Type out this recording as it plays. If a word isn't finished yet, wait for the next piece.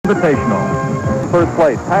Invitational. First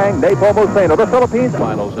place, Paeng Nepomuceno, the Philippines.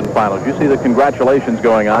 Finals and finals. You see the congratulations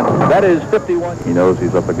going on. That is 51. He knows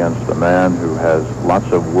he's up against a man who has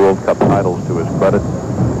lots of World Cup titles to his credit.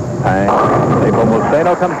 Paeng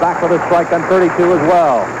Nepomuceno comes back with a strike on 32 as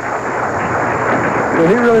well. So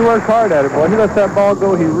he really works hard at it, boy. He lets that ball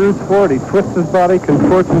go. He roots for it. He twists his body,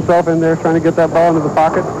 contorts himself in there, trying to get that ball into the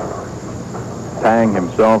pocket. Paeng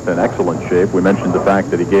himself in excellent shape. We mentioned the fact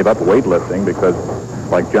that he gave up weightlifting because,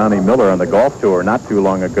 like Johnny Miller on the golf tour not too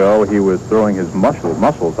long ago, he was throwing his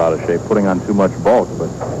muscles out of shape, putting on too much bulk. But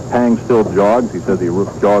Paeng still jogs. He says he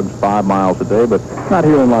jogs 5 miles a day, but not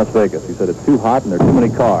here in Las Vegas. He said it's too hot and there are too many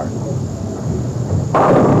cars.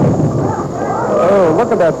 Oh,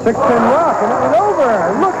 look at that 6'10" rock, and it went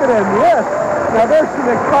over. Look at him, yes. Now there's some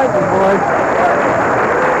excitement, boys.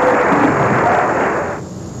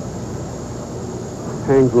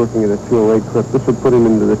 Paeng's looking at a 208 clip. This would put him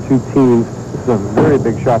into the 2 teens. This is a very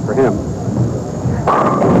big shot for him.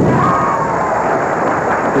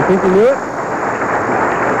 You think he knew it?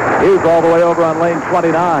 He's all the way over on lane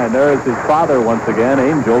 29. There is his father once again,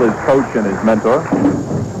 Angel, his coach and his mentor.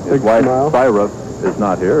 His wife, Syra, is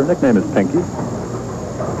not here. Her nickname is Pinky.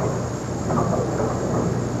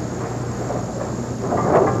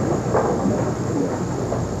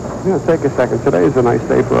 Yeah, take a second. Today is a nice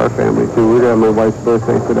day for our family, too. We have my wife's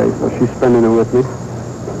birthday today, so she's spending it with me.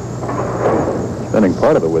 Spending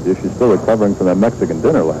part of it with you. She's still recovering from that Mexican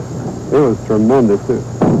dinner last night. It was tremendous, too.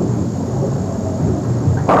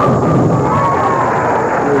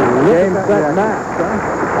 Game, set, match, huh?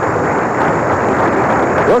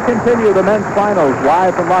 We'll continue the men's finals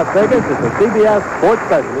live from Las Vegas. It's a CBS Sports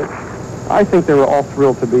Special. I think they were all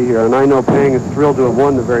thrilled to be here, and I know Paeng is thrilled to have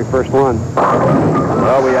won the very first one.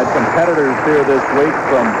 Well, we had competitors here this week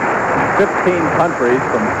from 15 countries,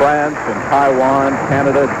 from France and Taiwan,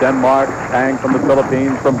 Canada, Denmark, Paeng from the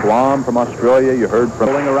Philippines, from Guam, from Australia. You heard from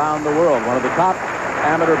around the world. One of the top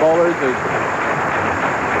amateur bowlers is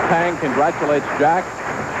Paeng. Congratulates Jack.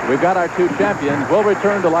 We've got our 2 champions. We'll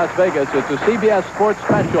return to Las Vegas. It's a CBS Sports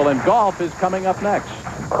Special, and golf is coming up next.